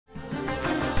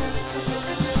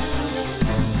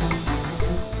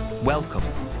Welcome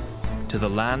to the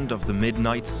land of the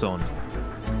midnight sun.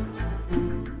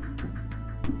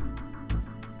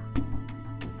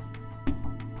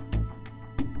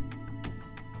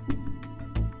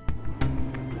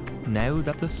 Now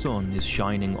that the sun is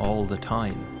shining all the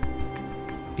time,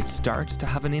 it starts to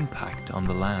have an impact on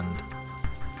the land.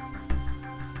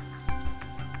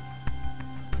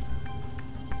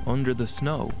 Under the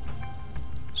snow,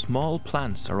 small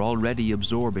plants are already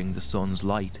absorbing the sun's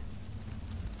light.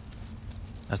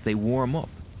 As they warm up,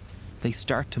 they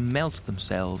start to melt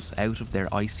themselves out of their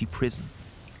icy prison.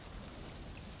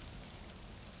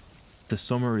 The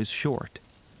summer is short,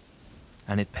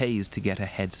 and it pays to get a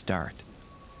head start.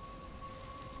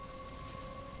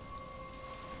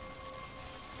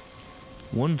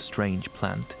 One strange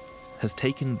plant has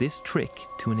taken this trick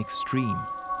to an extreme.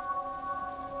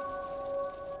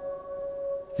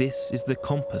 This is the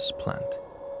compass plant,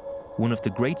 one of the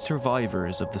great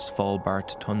survivors of the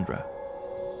Svalbard tundra.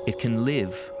 It can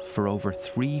live for over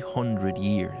 300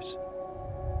 years.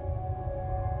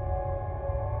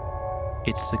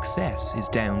 Its success is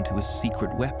down to a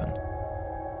secret weapon,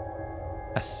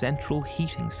 a central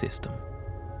heating system.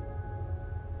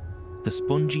 The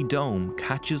spongy dome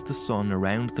catches the sun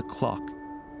around the clock,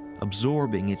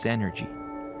 absorbing its energy.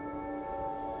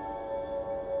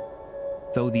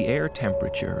 Though the air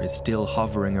temperature is still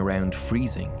hovering around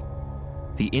freezing,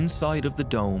 the inside of the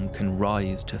dome can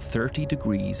rise to 30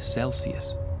 degrees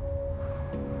Celsius.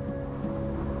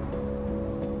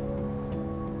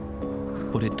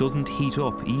 But it doesn't heat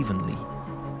up evenly.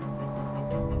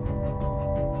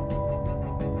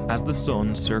 As the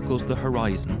sun circles the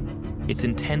horizon, its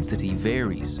intensity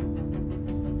varies.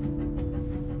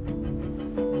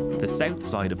 The south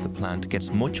side of the plant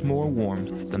gets much more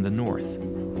warmth than the north.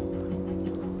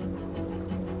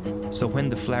 So when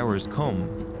the flowers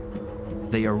come,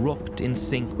 they erupt in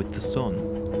sync with the sun,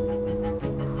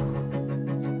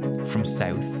 from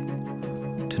south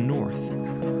to north.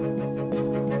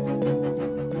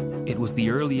 It was the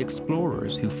early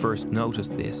explorers who first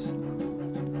noticed this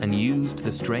and used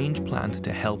the strange plant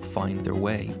to help find their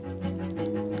way.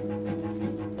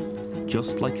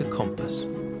 Just like a compass.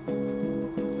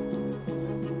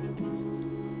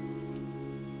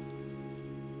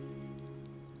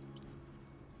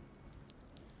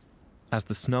 As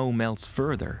the snow melts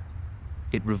further,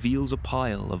 it reveals a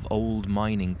pile of old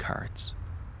mining carts.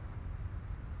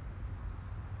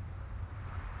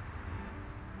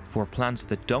 For plants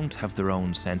that don't have their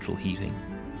own central heating,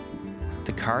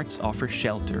 the carts offer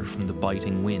shelter from the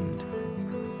biting wind.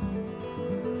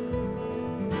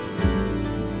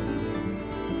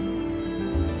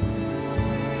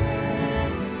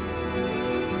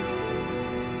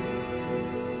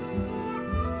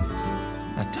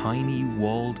 A tiny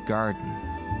walled garden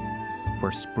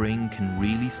where spring can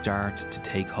really start to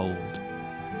take hold.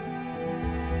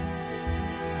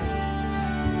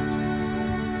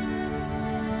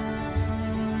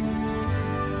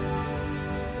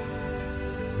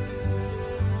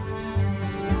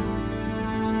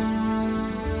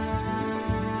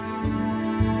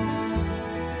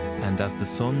 And as the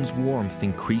sun's warmth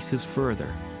increases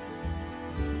further,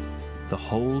 the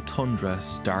whole tundra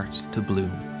starts to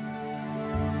bloom.